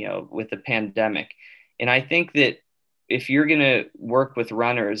the pandemic, and I think that if you're going to work with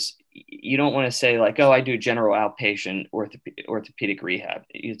runners, you don't want to say like, oh, I do general outpatient orthopedic rehab.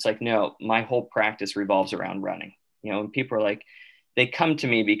 It's like, no, my whole practice revolves around running. And people are like, they come to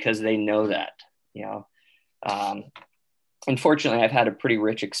me because they know that, you know. Um, Unfortunately, I've had a pretty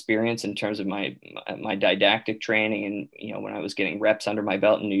rich experience in terms of my didactic training, and you know, when I was getting reps under my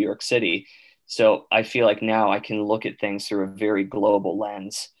belt in New York City. So I feel like now I can look at things through a very global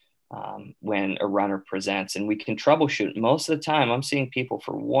lens when a runner presents, and we can troubleshoot. Most of the time, I'm seeing people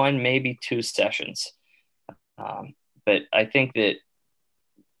for one, maybe two sessions. But I think that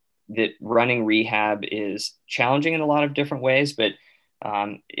running rehab is challenging in a lot of different ways. But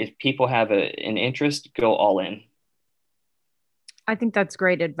if people have an interest, go all in. I think that's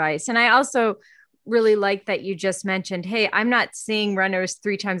great advice. And I also really like that you just mentioned, hey, I'm not seeing runners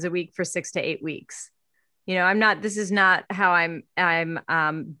 3 times a week for 6 to 8 weeks. You know, this is not how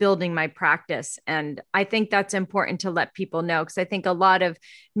I'm building my practice. And I think that's important to let people know, because I think a lot of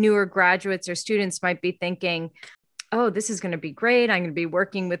newer graduates or students might be thinking, oh, this is going to be great. I'm going to be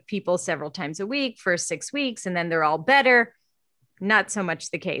working with people several times a week for 6 weeks, and then they're all better. Not so much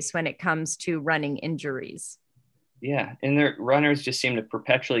the case when it comes to running injuries. Yeah, and their runners just seem to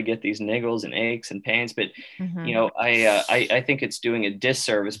perpetually get these niggles and aches and pains. But you know, I think it's doing a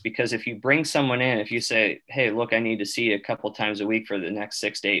disservice, because if you bring someone in, if you say, "Hey, look, I need to see you a couple times a week for the next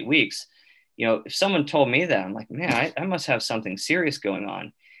 6 to 8 weeks," you know, if someone told me that, I'm like, man, I must have something serious going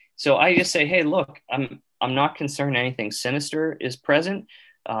on. So I just say, "Hey, look, I'm not concerned anything sinister is present.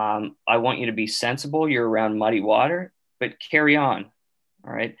 I want you to be sensible. You're around muddy water, but carry on,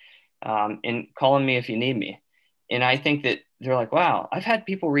 all right, and call on me if you need me." And I think that they're like, wow, I've had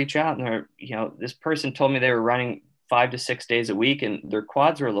people reach out and they're, you know, this person told me they were running 5 to 6 days a week and their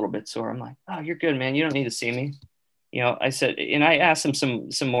quads were a little bit sore. I'm like, oh, you're good, man. You don't need to see me. You know, I said, and I asked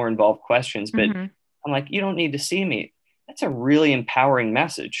them some more involved questions, but I'm like, you don't need to see me. That's a really empowering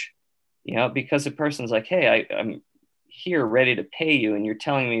message, you know, because the person's like, hey, I'm here ready to pay you, and you're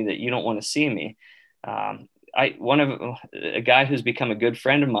telling me that you don't want to see me. A guy who's become a good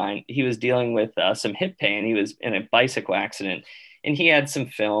friend of mine, he was dealing with some hip pain. He was in a bicycle accident, and he had some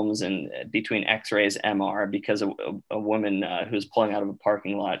films and between x-rays, MR, because a woman who was pulling out of a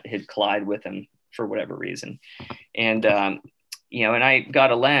parking lot had collided with him for whatever reason. And, you know, and I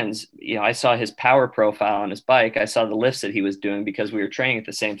got a lens, you know, I saw his power profile on his bike. I saw the lifts that he was doing because we were training at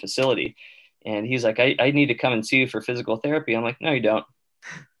the same facility. And he's like, I need to come and see you for physical therapy. I'm like, no, you don't.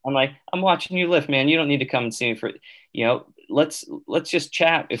 I'm like, I'm watching you lift, man. You don't need to come and see me for, you know, let's just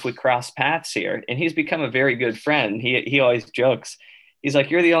chat if we cross paths here. And he's become a very good friend. He always jokes. He's like,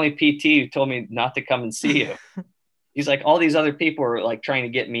 you're the only PT who told me not to come and see you. He's like, all these other people are like trying to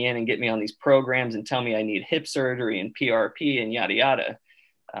get me in and get me on these programs and tell me I need hip surgery and PRP and yada, yada.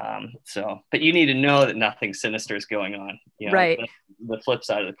 But you need to know that nothing sinister is going on. You know, right. The flip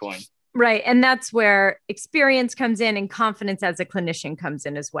side of the coin. Right. And that's where experience comes in and confidence as a clinician comes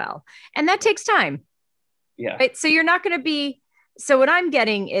in as well. And that takes time. Yeah. Right. So you're not going to be, so what I'm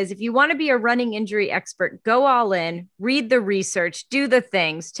getting is, if you want to be a running injury expert, go all in, read the research, do the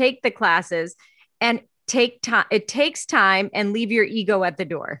things, take the classes, and take time. It takes time, and leave your ego at the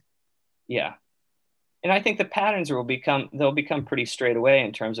door. Yeah. And I think the patterns they'll become pretty straight away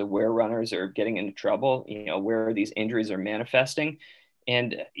in terms of where runners are getting into trouble, you know, where these injuries are manifesting.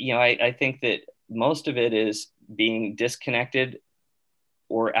 And, you know, I think that most of it is being disconnected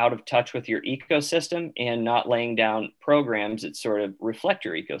or out of touch with your ecosystem, and not laying down programs that sort of reflect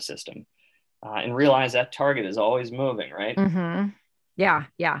your ecosystem, and realize that target is always moving, right? Mm-hmm. Yeah.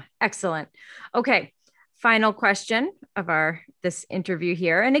 Yeah. Excellent. Okay. Final question of this interview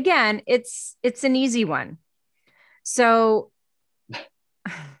here. And again, it's an easy one. So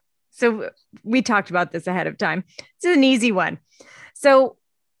we talked about this ahead of time. It's an easy one. So,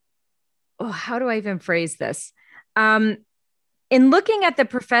 how do I even phrase this? In looking at the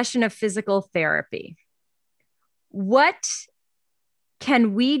profession of physical therapy, what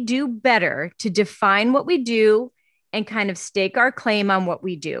can we do better to define what we do and kind of stake our claim on what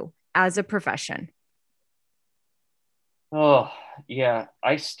we do as a profession? Oh, yeah.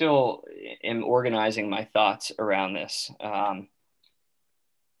 I still am organizing my thoughts around this.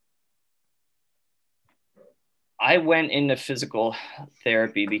 I went into physical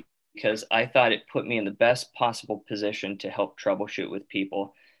therapy because I thought it put me in the best possible position to help troubleshoot with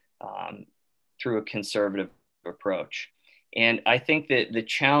people through a conservative approach. And I think that the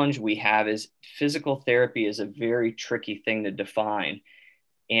challenge we have is physical therapy is a very tricky thing to define.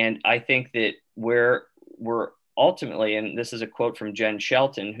 And I think that where we're ultimately, and this is a quote from Jen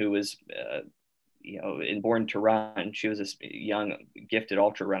Shelton, who was, you know, Born to Run. She was this young, gifted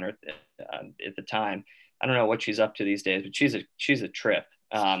ultra runner at the time. I don't know what she's up to these days, but she's a trip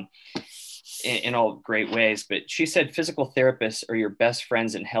in all great ways. But she said physical therapists are your best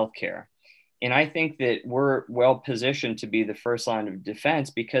friends in healthcare. And I think that we're well positioned to be the first line of defense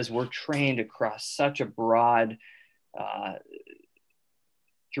because we're trained across such a broad, uh,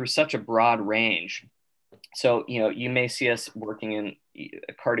 through such a broad range. So, you may see us working in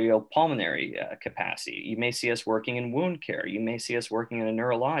a cardiopulmonary capacity. You may see us working in wound care. You may see us working in a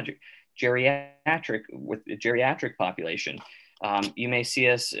neurologic, geriatric, with the geriatric population. You may see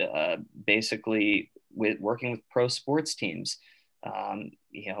us basically working with pro sports teams,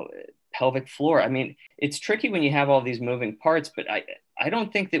 pelvic floor. I mean, it's tricky when you have all these moving parts, but I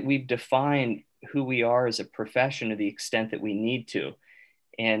don't think that we've defined who we are as a profession to the extent that we need to.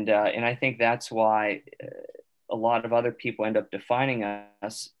 And I think that's why a lot of other people end up defining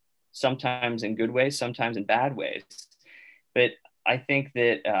us, sometimes in good ways, sometimes in bad ways. But I think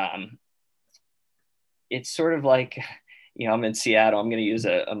that it's sort of like, I'm in Seattle. I'm going to use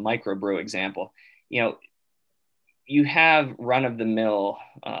a microbrew example. You have run of the mill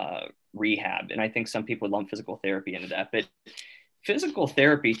rehab, and I think some people lump physical therapy into that. But physical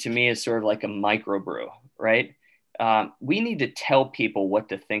therapy to me is sort of like a microbrew, right? We need to tell people what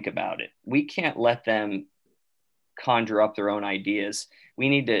to think about it. We can't let them conjure up their own ideas. We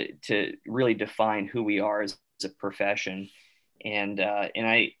need to really define who we are as a profession. And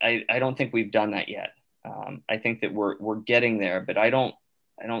I don't think we've done that yet. I think that we're getting there, but I don't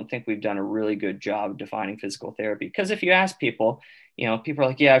think we've done a really good job defining physical therapy. Because if you ask people, people are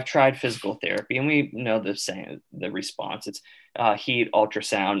like, yeah, I've tried physical therapy. And we know the response. It's heat,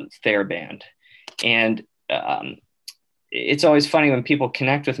 ultrasound, TheraBand. And it's always funny when people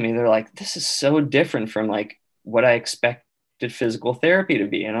connect with me, they're like, this is so different from like what I expected physical therapy to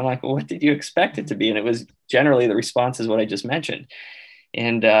be. And I'm like, well, what did you expect it to be? And it was generally the response is what I just mentioned.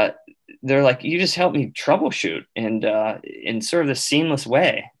 And they're like, you just help me troubleshoot and in sort of the seamless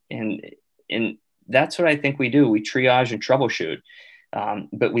way. And that's what I think we do. We triage and troubleshoot.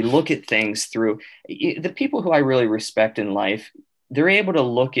 But we look at things through the people who I really respect in life. They're able to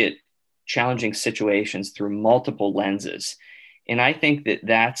look at challenging situations through multiple lenses. And I think that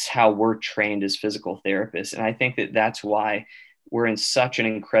that's how we're trained as physical therapists. And I think that that's why we're in such an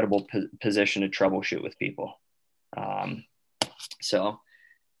incredible position to troubleshoot with people. So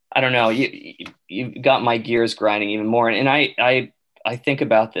I don't know, you got my gears grinding even more. And I think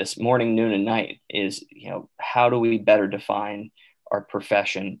about this morning, noon, and night is, how do we better define our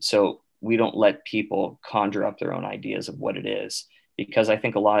profession so we don't let people conjure up their own ideas of what it is? Because I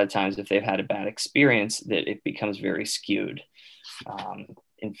think a lot of times if they've had a bad experience, that it becomes very skewed.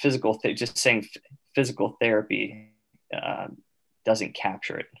 In just saying physical therapy doesn't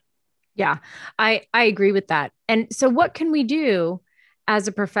capture it. Yeah, I agree with that. And so what can we do as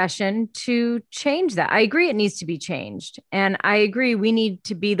a profession to change that? I agree it needs to be changed. And I agree we need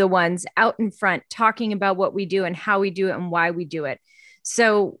to be the ones out in front talking about what we do and how we do it and why we do it.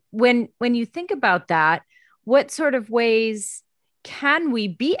 So when you think about that, what sort of ways can we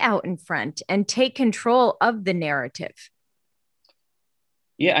be out in front and take control of the narrative?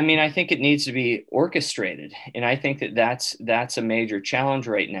 Yeah, I mean, I think it needs to be orchestrated. And I think that that's a major challenge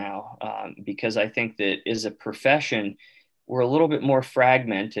right now, because I think that as a profession, we're a little bit more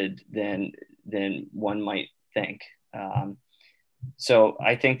fragmented than one might think. So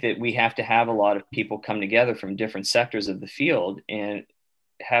I think that we have to have a lot of people come together from different sectors of the field and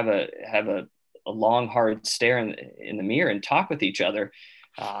have a long, hard stare in the mirror and talk with each other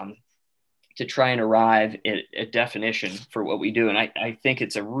to try and arrive at a definition for what we do. And I think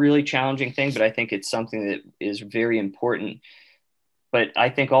it's a really challenging thing, but I think it's something that is very important. But I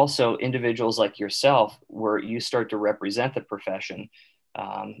think also individuals like yourself, where you start to represent the profession,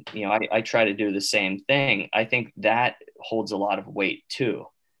 I try to do the same thing. I think that holds a lot of weight too.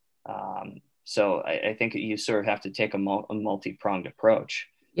 So I think you sort of have to take a multi-pronged approach.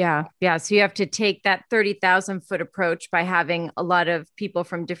 Yeah. Yeah. So you have to take that 30,000-foot approach by having a lot of people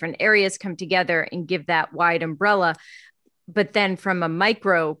from different areas come together and give that wide umbrella. But then from a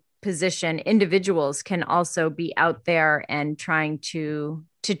micro position, individuals can also be out there and trying to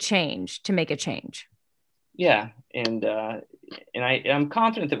change, to make a change. Yeah. And I'm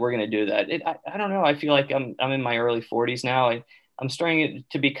confident that we're going to do that. I don't know. I feel like I'm in my early 40s now. I'm starting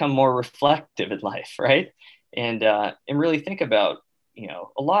to become more reflective in life. Right. And really think about,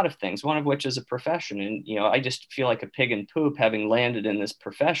 a lot of things, one of which is a profession. And, I just feel like a pig in poop having landed in this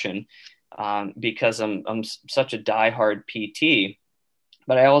profession because I'm such a diehard PT.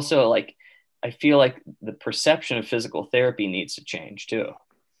 But I also I feel like the perception of physical therapy needs to change too.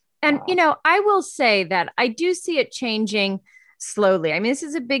 And, I will say that I do see it changing slowly. I mean, this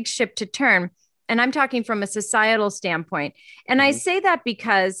is a big ship to turn. And I'm talking from a societal standpoint. And I say that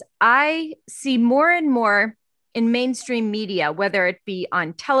because I see more and more in mainstream media, whether it be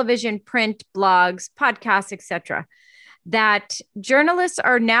on television, print, blogs, podcasts, etc., that journalists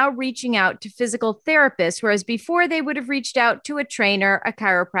are now reaching out to physical therapists, whereas before they would have reached out to a trainer, a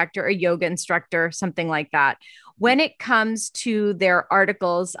chiropractor, a yoga instructor, something like that. When it comes to their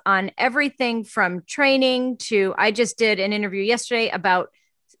articles on everything from training to, I just did an interview yesterday about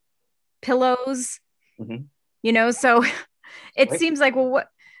pillows, so it seems like, well,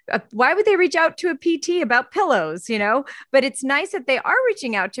 why would they reach out to a PT about pillows, But it's nice that they are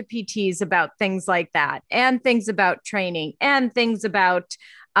reaching out to PTs about things like that, and things about training, and things about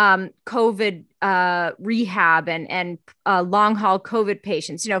COVID rehab and long haul COVID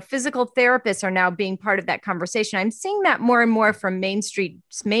patients. Physical therapists are now being part of that conversation. I'm seeing that more and more from mainstream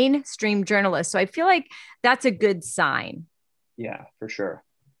journalists. So I feel like that's a good sign. Yeah, for sure.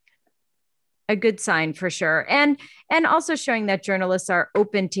 A good sign for sure. And also showing that journalists are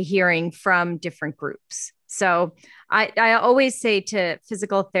open to hearing from different groups. So I always say to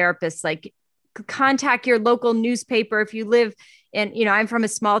physical therapists, like, contact your local newspaper. If you live in, I'm from a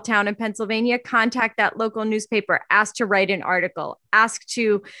small town in Pennsylvania, contact that local newspaper, ask to write an article, ask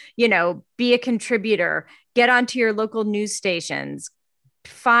to, be a contributor, get onto your local news stations,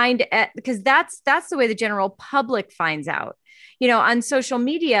 because that's the way the general public finds out. On social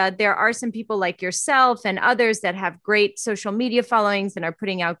media, there are some people like yourself and others that have great social media followings and are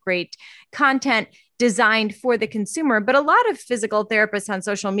putting out great content designed for the consumer. But a lot of physical therapists on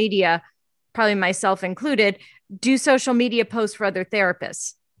social media, probably myself included, do social media posts for other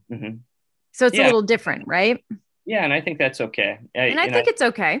therapists. Mm-hmm. So it's a little different, right? Yeah. And I think that's okay. I think it's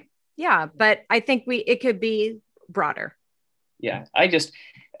okay. Yeah. But I think it could be broader. Yeah. I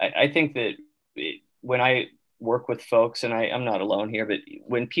think that when I work with folks, and I'm not alone here, but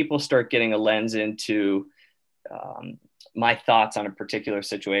when people start getting a lens into my thoughts on a particular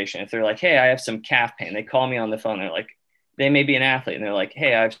situation, if they're like, hey, I have some calf pain, they call me on the phone, they're like, they may be an athlete, and they're like,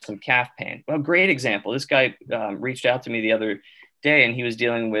 hey, I have some calf pain. Well, great example. This guy reached out to me the other day, and he was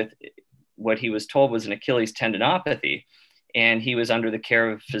dealing with what he was told was an Achilles tendinopathy. And he was under the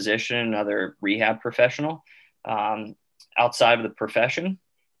care of a physician, another rehab professional outside of the profession.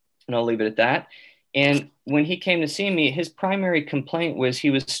 And I'll leave it at that. And when he came to see me, his primary complaint was he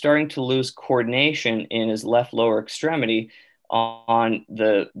was starting to lose coordination in his left lower extremity on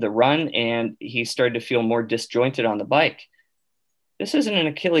the run, and he started to feel more disjointed on the bike. This isn't an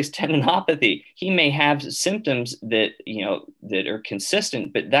Achilles tendinopathy. He may have symptoms that are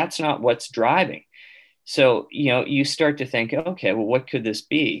consistent, but that's not what's driving. So, you start to think, okay, well, what could this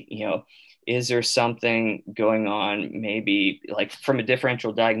be? Is there something going on, maybe like from a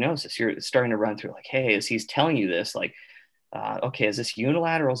differential diagnosis? You're starting to run through like, hey, as he's telling you this, like, okay, is this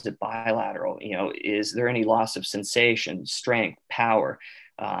unilateral? Is it bilateral? Is there any loss of sensation, strength, power?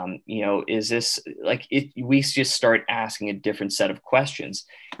 Is this like it? We just start asking a different set of questions.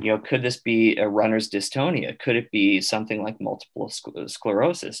 Could this be a runner's dystonia? Could it be something like multiple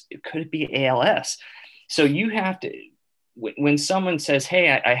sclerosis? Could it be ALS? So you have to, when someone says, hey,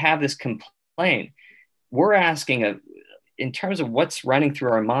 I have this complaint, we're asking in terms of what's running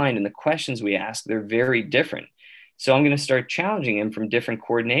through our mind, and the questions we ask, they're very different. So I'm going to start challenging him from different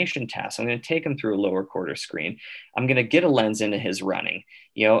coordination tasks. I'm going to take him through a lower quarter screen. I'm going to get a lens into his running.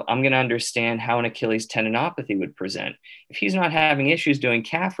 I'm going to understand how an Achilles tendinopathy would present. If he's not having issues doing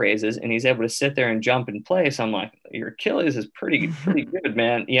calf raises and he's able to sit there and jump in place, I'm like, your Achilles is pretty good,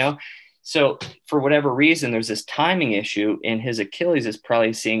 man. So for whatever reason, there's this timing issue, and his Achilles is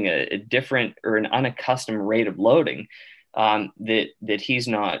probably seeing a different or an unaccustomed rate of loading that he's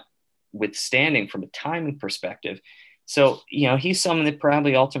not withstanding from a timing perspective. So, he's someone that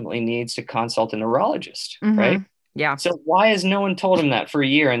probably ultimately needs to consult a neurologist, right? Yeah. So why has no one told him that for a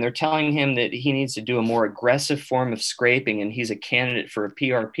year? And they're telling him that he needs to do a more aggressive form of scraping and he's a candidate for a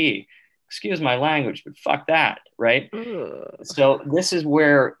PRP. Excuse my language, but fuck that, right? So this is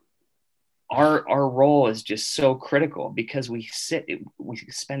where our role is just so critical, because we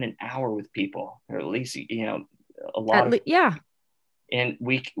spend an hour with people, or at least, a lot yeah. And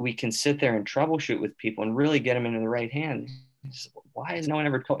we can sit there and troubleshoot with people and really get them into the right hands. Why has no one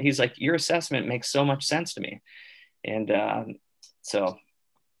ever told? He's like, your assessment makes so much sense to me. And so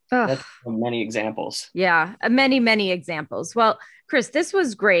that's many examples. Yeah, many, many examples. Well, Chris, this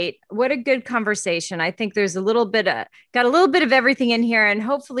was great. What a good conversation. I think there's got a little bit of everything in here, and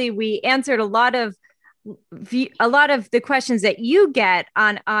hopefully we answered a lot of the questions that you get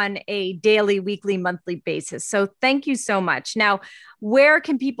on a daily, weekly, monthly basis. So thank you so much. Now, where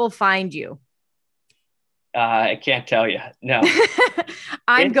can people find you? I can't tell you. No.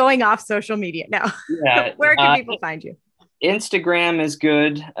 I'm going off social media now. Yeah. Where can people find you? Instagram is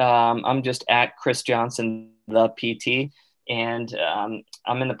good. I'm just at Chris Johnson The PT. And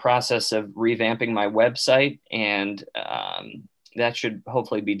I'm in the process of revamping my website, and that should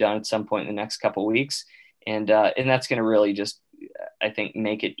hopefully be done at some point in the next couple of weeks. And that's going to really just, I think,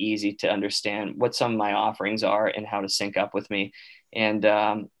 make it easy to understand what some of my offerings are and how to sync up with me. And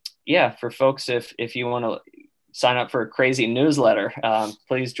for folks, if you want to sign up for a crazy newsletter,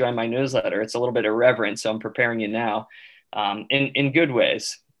 please join my newsletter. It's a little bit irreverent, so I'm preparing you now in good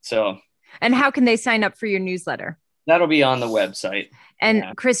ways. So. And how can they sign up for your newsletter? That'll be on the website. And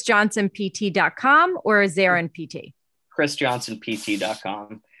chrisjohnsonpt.com or Zarin PT?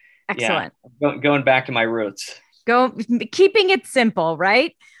 chrisjohnsonpt.com. Excellent. Yeah. Going back to my roots. Keeping it simple,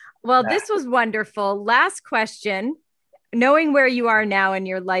 right? Well, Yeah. This was wonderful. Last question. Knowing where you are now in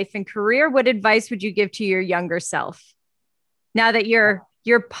your life and career, what advice would you give to your younger self now that you're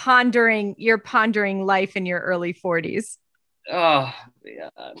pondering life in your early 40s? Oh, yeah.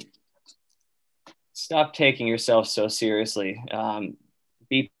 Stop taking yourself so seriously.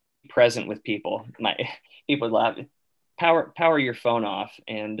 Be present with people. People laugh. Power your phone off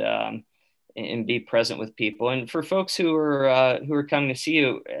and be present with people. And for folks who are coming to see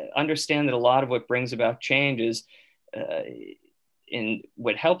you, understand that a lot of what brings about change is, in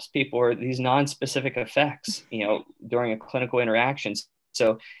what helps people are these non-specific effects, during a clinical interaction.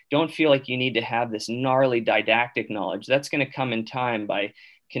 So don't feel like you need to have this gnarly didactic knowledge. That's going to come in time by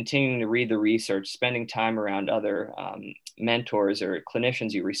continuing to read the research, spending time around other mentors or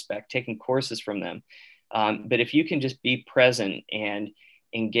clinicians you respect, taking courses from them. But if you can just be present and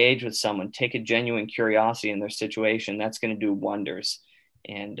engage with someone, take a genuine curiosity in their situation, that's going to do wonders.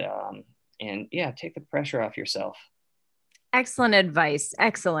 And take the pressure off yourself. Excellent advice.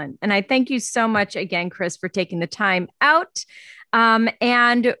 Excellent. And I thank you so much again, Chris, for taking the time out.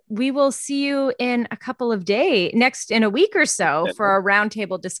 And we will see you in a couple of days, in a week or so, for a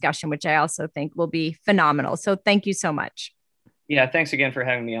roundtable discussion, which I also think will be phenomenal. So thank you so much. Yeah, thanks again for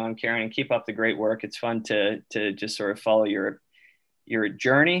having me on, Karen, and keep up the great work. It's fun to just sort of follow your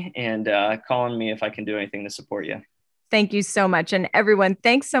journey, and calling me if I can do anything to support you. Thank you so much. And everyone,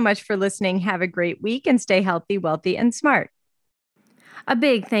 thanks so much for listening. Have a great week and stay healthy, wealthy, and smart. A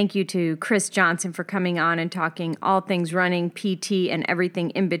big thank you to Chris Johnson for coming on and talking all things running, PT, and everything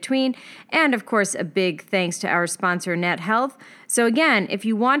in between. And of course, a big thanks to our sponsor, Net Health. So again, if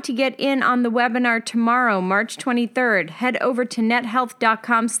you want to get in on the webinar tomorrow, March 23rd, head over to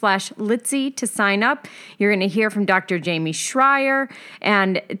nethealth.com/Litzy to sign up. You're going to hear from Dr. Jamie Schreier.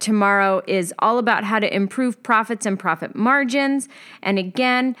 And tomorrow is all about how to improve profits and profit margins. And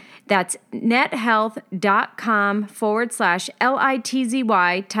again, that's nethealth.com/LITZY.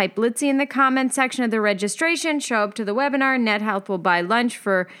 Type Litzy in the comment section of the registration. Show up to the webinar. Net Health will buy lunch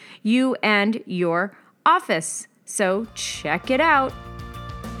for you and your office. So check it out.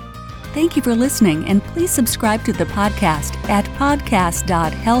 Thank you for listening, and please subscribe to the podcast at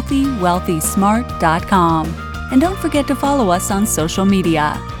podcast.healthywealthysmart.com. And don't forget to follow us on social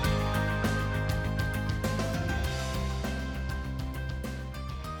media.